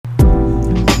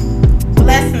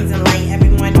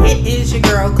is your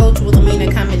girl, Coach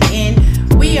Wilhelmina, coming in.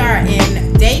 We are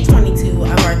in day 22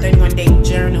 of our 31-day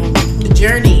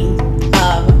journey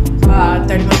of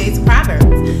 31 days of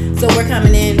Proverbs. So we're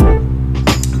coming in,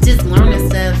 just learning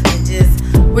stuff,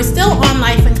 and we're still on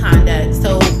life and conduct.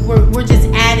 So we're just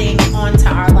adding on to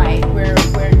our life. We're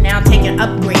now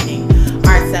upgrading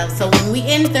ourselves. So when we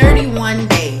end 31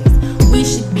 days, we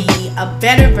should be a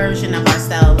better version of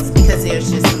ourselves, because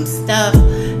there's just some stuff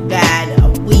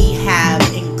that we have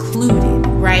included,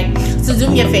 right? So do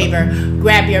me a favor,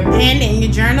 grab your pen and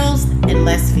your journals, and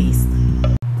let's feast.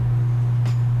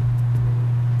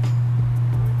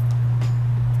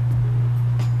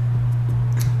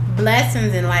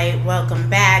 Blessings and light. Welcome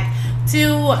back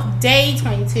to day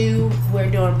 22. We're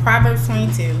doing Proverbs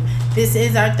 22. This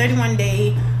is our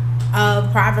 31-day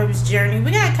of Proverbs journey.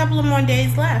 We got a couple of more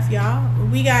days left, y'all.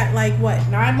 We got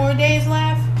 9 more days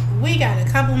left? We got a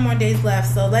couple more days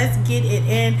left, so let's get it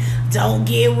in. Don't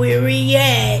get weary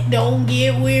yet. Don't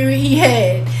get weary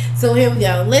yet. So here we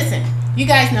go. Listen, you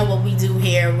guys know what we do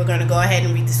here. We're going to go ahead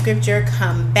and read the scripture,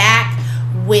 come back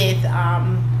with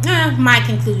my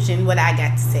conclusion, what I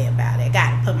got to say about it.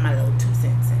 Got to put my little 2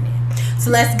 cents in it. So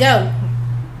let's go.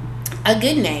 A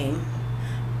good name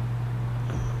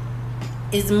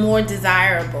is more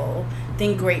desirable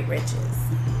than great riches.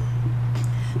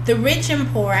 The rich and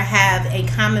poor have a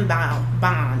common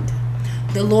bond.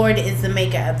 The Lord is the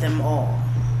maker of them all.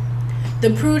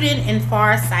 The prudent and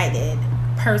far-sighted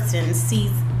person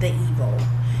sees the evil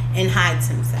and hides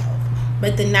himself,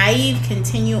 but the naive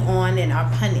continue on and are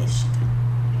punished.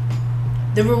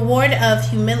 The reward of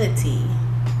humility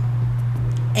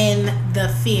and the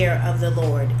fear of the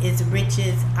Lord is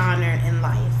riches, honor, and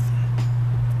life.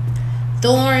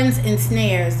 Thorns and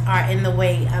snares are in the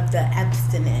way of the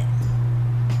abstinent.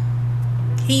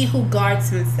 He who guards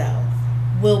himself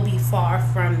will be far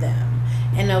from them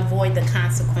and avoid the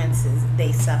consequences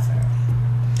they suffer.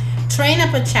 Train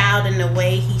up a child in the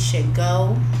way he should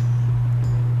go.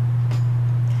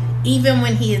 Even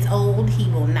when he is old, he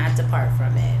will not depart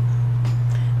from it.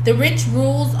 The rich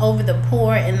rules over the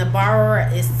poor, and the borrower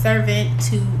is servant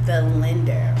to the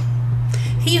lender.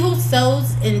 He who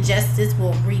sows injustice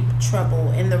will reap trouble,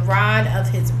 and the rod of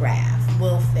his wrath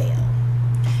will fail.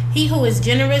 He who is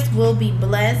generous will be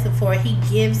blessed, for he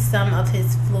gives some of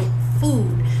his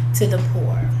food to the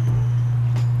poor.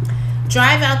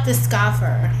 Drive out the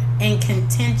scoffer, and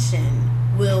contention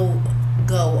will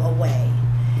go away.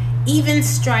 Even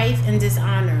strife and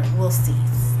dishonor will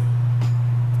cease.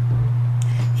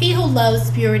 He who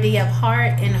loves purity of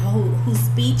heart and whose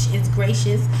speech is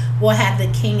gracious will have the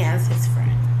king as his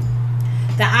friend.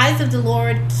 The eyes of the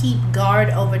Lord keep guard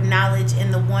over knowledge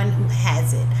and the one who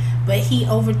has it, but he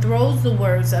overthrows the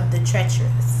words of the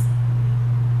treacherous.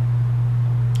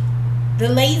 The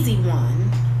lazy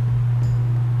one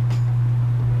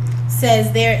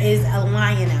says, "There is a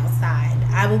lion outside.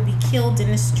 I will be killed in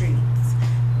the streets."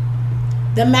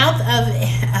 The mouth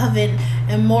of an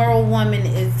immoral woman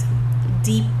is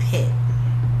deep pit.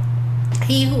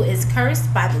 He who is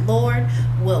cursed by the Lord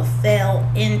will fall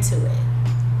into it.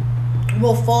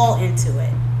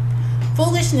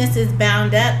 Foolishness is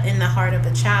bound up in the heart of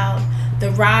a child. The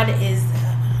rod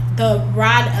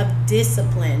of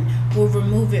discipline will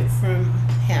remove it from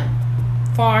him,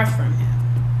 far from him.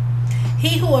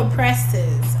 He who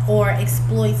oppresses or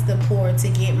exploits the poor to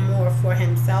get more for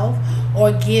himself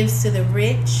or gives to the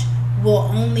rich will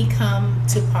only come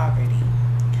to poverty.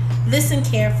 Listen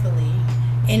carefully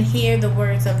and hear the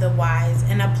words of the wise,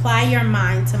 and apply your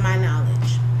mind to my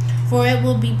knowledge, for it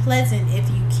will be pleasant if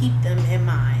you keep them in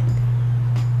mind.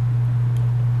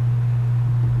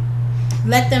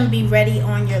 Let them be ready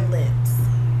on your lips,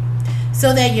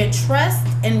 so that your trust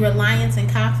and reliance and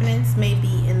confidence may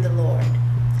be in the Lord.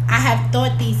 I have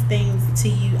taught these things to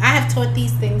you. I have taught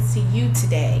these things to you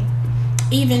today,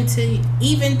 even to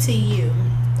you.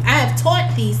 I have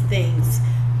taught these things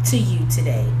to you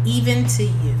today, even to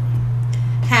you.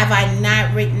 Have I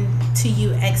not written to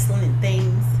you excellent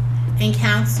things and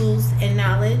counsels and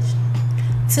knowledge,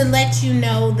 to let you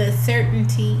know the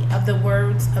certainty of the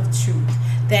words of truth,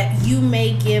 that you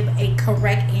may give a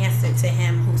correct answer to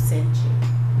him who sent you?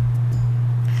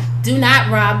 Do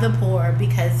not rob the poor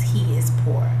because he is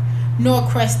poor, nor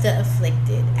crush the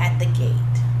afflicted at the gate.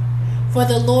 For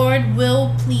the Lord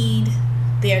will plead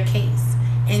their case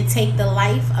and take the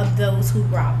life of those who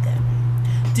rob them.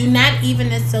 Do not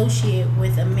even associate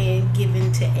with a man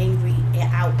given to angry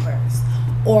outbursts,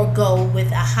 or go with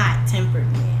a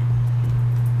hot-tempered man.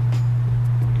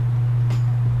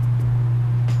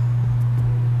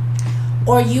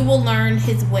 Or you will learn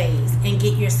his ways and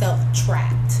get yourself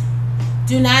trapped.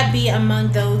 Do not be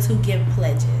among those who give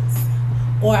pledges,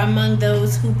 or among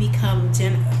those who become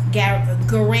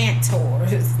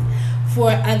guarantors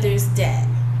for others' debt.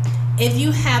 If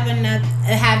you have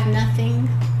nothing,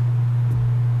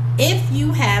 if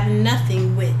you have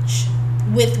nothing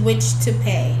with which to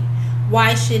pay,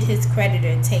 why should his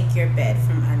creditor take your bed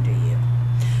from under you?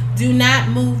 Do not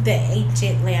move the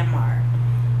ancient landmark,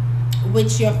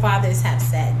 which your fathers have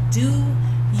set. Do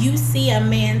you see a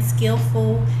man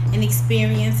skillful and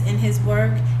experienced in his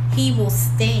work? He will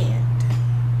stand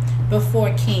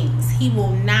before kings. He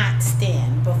will not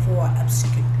stand before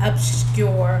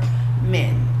obscure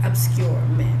men.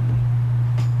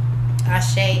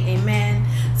 Ashe, amen.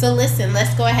 So listen,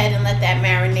 let's go ahead and let that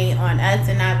marinate on us,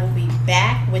 and I will be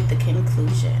back with the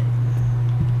conclusion.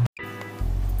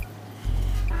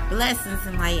 Blessings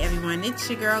and light, everyone. It's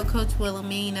your girl, Coach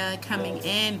Wilhelmina, coming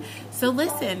in. So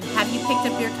listen, have you picked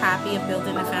up your copy of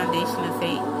Building a Foundation of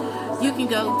Faith? You can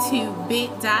go to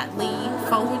bit.ly/coach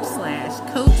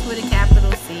with a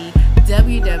capital C,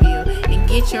 WW, and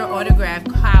get your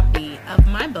autographed copy of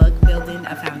my book, Building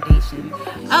a Foundation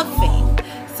of Faith.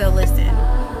 So listen,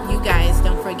 you guys,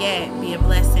 don't forget, be a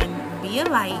blessing, be a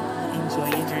light, enjoy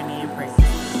your journey in praise.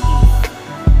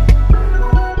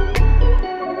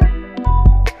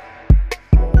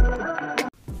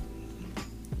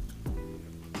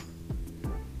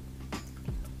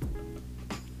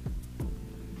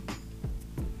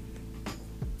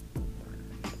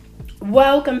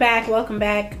 Welcome back.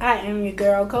 I am your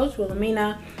girl, Coach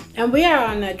Wilhelmina, and we are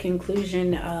on the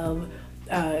conclusion of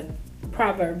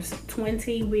Proverbs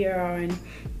 20. We are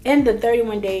in the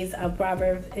 31 days of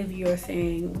Proverbs. If you're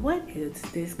saying, what is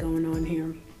this going on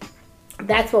here?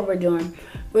 That's what we're doing.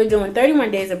 We're doing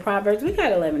 31 days of Proverbs. We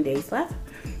got 11 days left.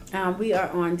 We are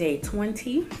on day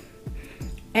 20,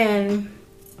 and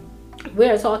we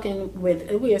are speaking with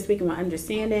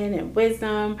understanding and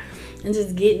wisdom and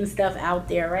just getting stuff out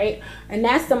there, right? And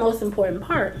that's the most important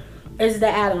part, is the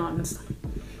add-ons.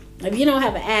 If you don't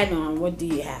have an add-on, what do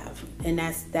you have? And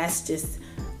that's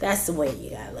the way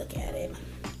you gotta look at it.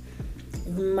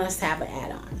 You must have an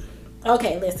add-on.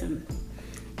 Okay, listen.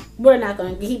 We're not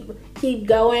gonna keep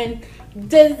going.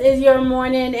 This is your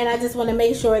morning, and I just want to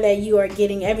make sure that you are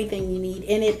getting everything you need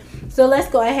in it. So let's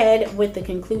go ahead with the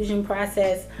conclusion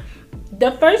process.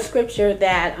 The first scripture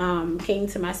that came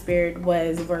to my spirit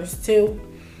was verse 2.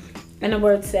 And the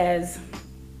word says,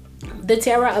 "The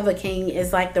terror of a king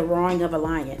is like the roaring of a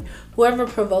lion. Whoever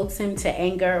provokes him to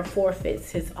anger forfeits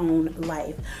his own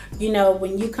life." You know,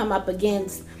 when you come up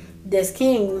against this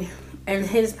king and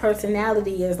his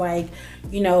personality is like,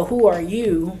 you know, who are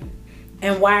you?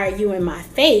 And why are you in my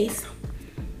face?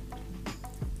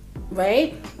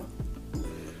 Right?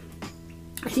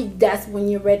 That's when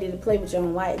you're ready to play with your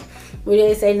own life. Where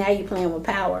they say now you're playing with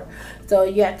power. So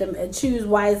you have to choose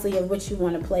wisely of what you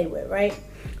want to play with, right?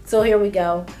 So here we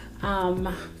go.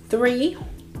 3,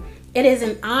 it is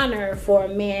an honor for a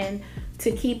man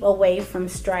to keep away from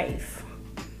strife.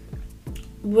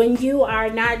 When you are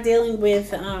not dealing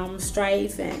with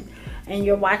strife and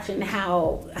you're watching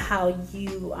how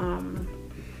you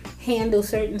handle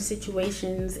certain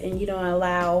situations, and you don't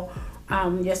allow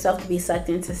yourself to be sucked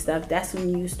into stuff, that's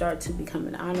when you start to become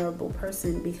an honorable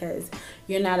person, because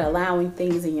you're not allowing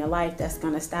things in your life that's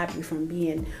going to stop you from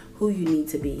being who you need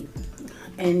to be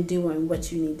and doing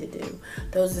what you need to do.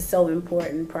 Those are so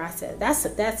important process.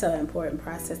 That's an important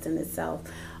process in itself,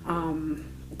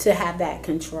 to have that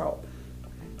control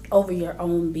over your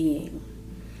own being,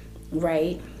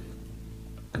 right?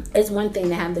 It's one thing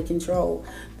to have the control,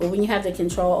 but when you have the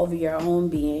control over your own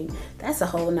being, that's a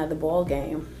whole nother ball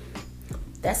game.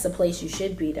 That's the place you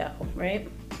should be, though, right?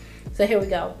 So here we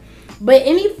go. But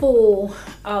any fool,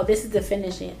 this is the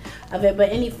finishing of it, but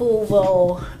any fool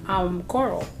will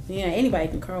quarrel. You know, anybody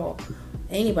can quarrel.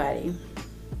 Anybody.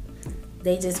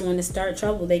 They just want to start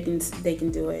trouble. They can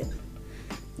do it,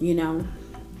 you know.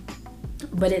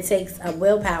 But it takes a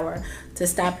willpower to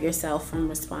stop yourself from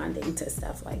responding to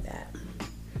stuff like that.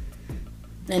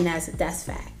 And that's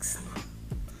facts.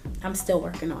 I'm still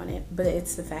working on it, but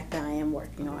it's the fact that I am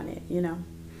working on it, you know.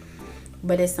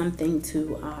 But it's something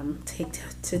to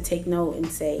take note and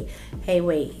say, hey,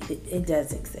 wait, it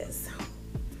does exist,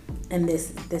 and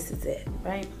this is it,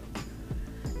 right?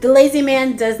 The lazy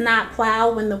man does not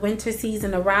plow when the winter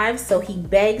season arrives, so he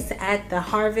begs at the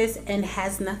harvest and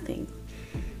has nothing,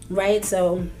 right?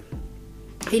 So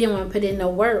he didn't want to put in no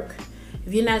work.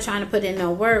 If you're not trying to put in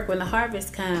no work, when the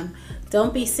harvest comes,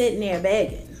 don't be sitting there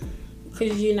begging,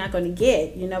 because you're not going to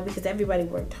get, you know, because everybody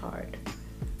worked hard.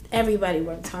 Everybody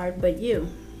worked hard but you.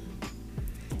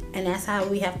 And that's how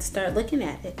we have to start looking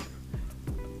at it.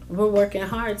 We're working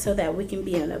hard so that we can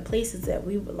be in the places that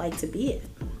we would like to be in.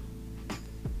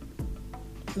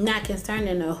 Not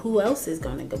concerning of who else is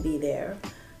going to be there,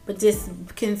 but just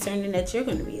concerning that you're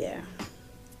going to be there.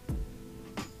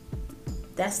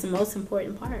 That's the most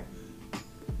important part.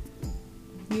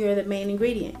 You're the main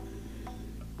ingredient.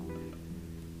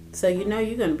 So you know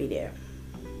you're going to be there.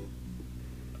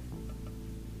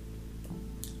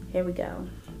 Here we go.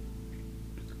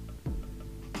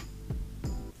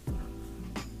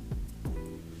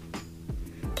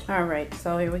 All right,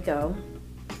 so here we go.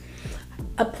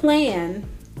 A plan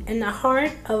in the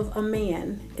heart of a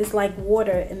man is like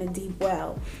water in a deep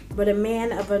well, but a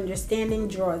man of understanding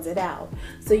draws it out.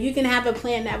 So you can have a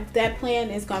plan. That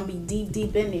plan is going to be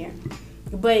deep in there.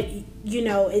 But, you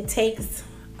know, it takes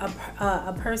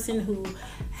a person who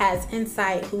has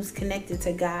insight, who's connected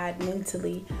to God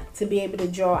mentally, to be able to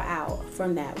draw out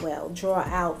from that well, draw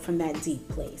out from that deep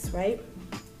place, right?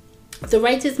 The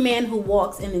righteous man who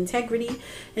walks in integrity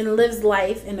and lives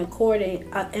life in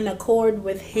accord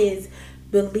with his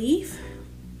belief,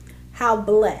 how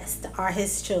blessed are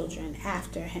his children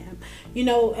after him. You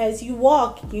know, as you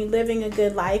walk, you're living a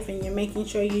good life, and you're making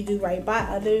sure you do right by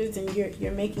others, and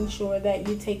you're making sure that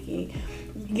you're taking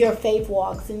your faith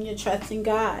walks and you're trusting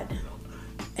God.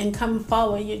 And come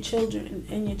follow your children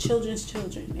and your children's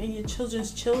children, and your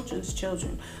children's children's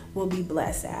children will be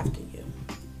blessed after you.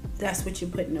 That's what you're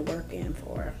putting the work in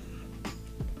for.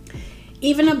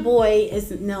 Even a boy is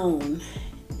known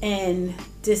and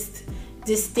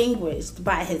distinguished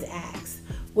by his acts,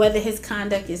 whether his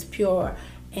conduct is pure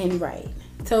and right.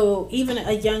 So even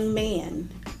a young man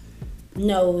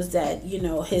knows that, you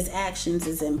know, his actions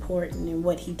is important and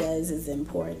what he does is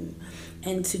important,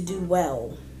 and to do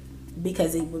well,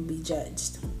 because he would be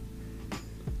judged.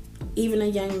 Even a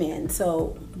young man.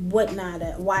 So why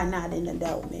not an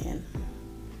adult man?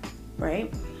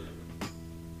 Right?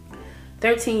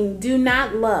 13, do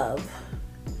not love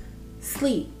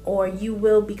sleep, or you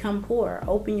will become poor.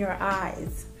 Open your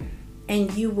eyes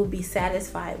and you will be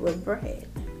satisfied with bread.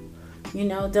 You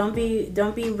know, don't be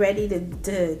ready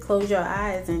to close your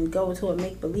eyes and go to a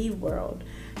make-believe world.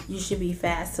 You should be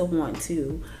fast to want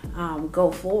to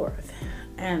go forth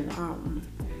and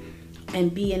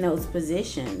be in those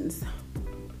positions,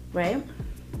 right,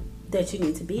 that you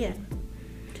need to be in.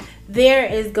 There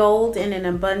is gold and an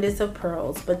abundance of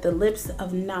pearls, but the lips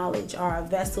of knowledge are a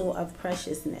vessel of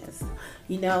preciousness.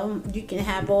 You know, you can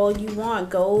have all you want,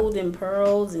 gold and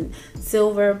pearls and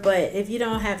silver, but if you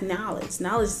don't have knowledge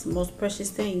is the most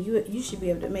precious thing. You should be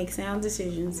able to make sound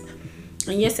decisions,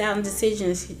 and your sound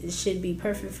decisions should be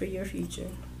perfect for your future.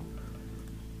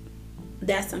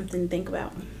 That's something to think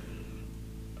about.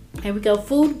 Here we go.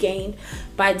 Food gained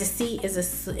by deceit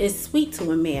is sweet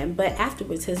to a man, but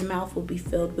afterwards his mouth will be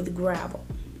filled with gravel.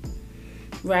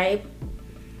 Right?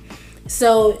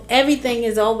 So everything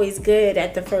is always good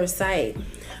at the first sight,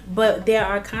 but there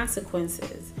are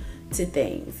consequences to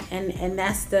things, and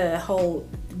that's the whole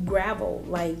gravel.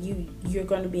 Like you're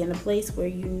going to be in a place where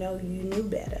you know you knew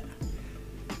better.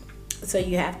 So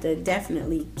you have to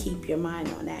definitely keep your mind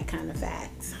on that kind of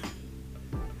facts.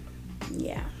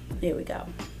 Yeah, here we go.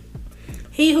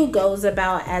 He who goes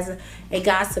about as a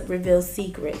gossip reveals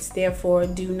secrets. Therefore,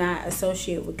 do not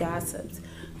associate with gossips.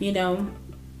 You know,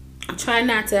 try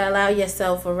not to allow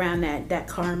yourself around that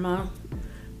karma,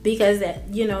 because that,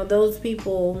 you know, those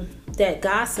people that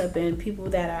gossip and people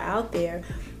that are out there,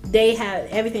 they have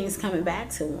everything's coming back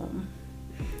to them.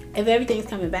 If everything's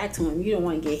coming back to them, you don't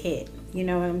want to get hit. You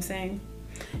know what I'm saying?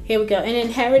 Here we go. An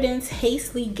inheritance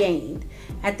hastily gained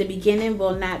at the beginning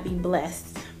will not be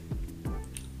blessed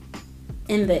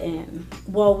in the end.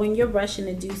 Well, when you're rushing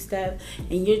to do stuff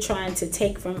and you're trying to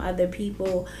take from other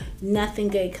people, nothing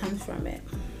good comes from it.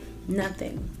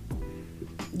 Nothing.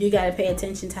 You got to pay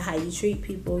attention to how you treat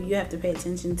people. You have to pay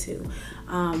attention to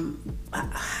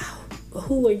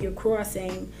who are you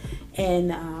crossing,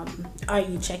 and are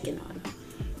you checking on them,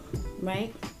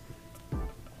 right?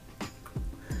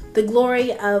 The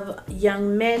glory of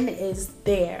young men is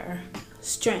their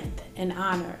strength, and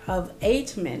honor of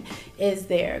aged men is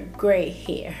their gray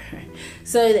hair.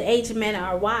 So the aged men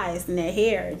are wise and their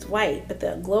hair is white, but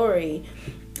the glory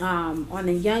on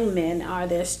the young men are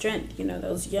their strength. You know,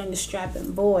 those young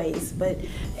strapping boys, but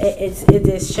it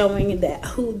is showing that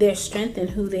who their strength and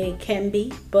who they can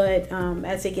be. But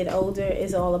as they get older,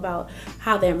 it's all about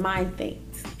how their mind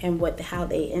thinks and how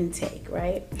they intake,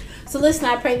 right? So listen,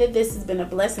 I pray that this has been a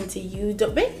blessing to you.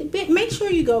 Make sure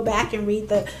you go back and read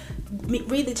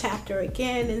the chapter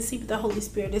again and see what the Holy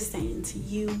Spirit is saying to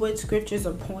you, what scriptures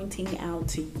are pointing out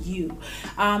to you.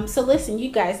 So listen, you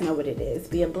guys know what it is.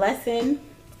 Be a blessing,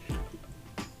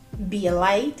 be a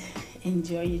light,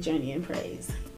 enjoy your journey in praise.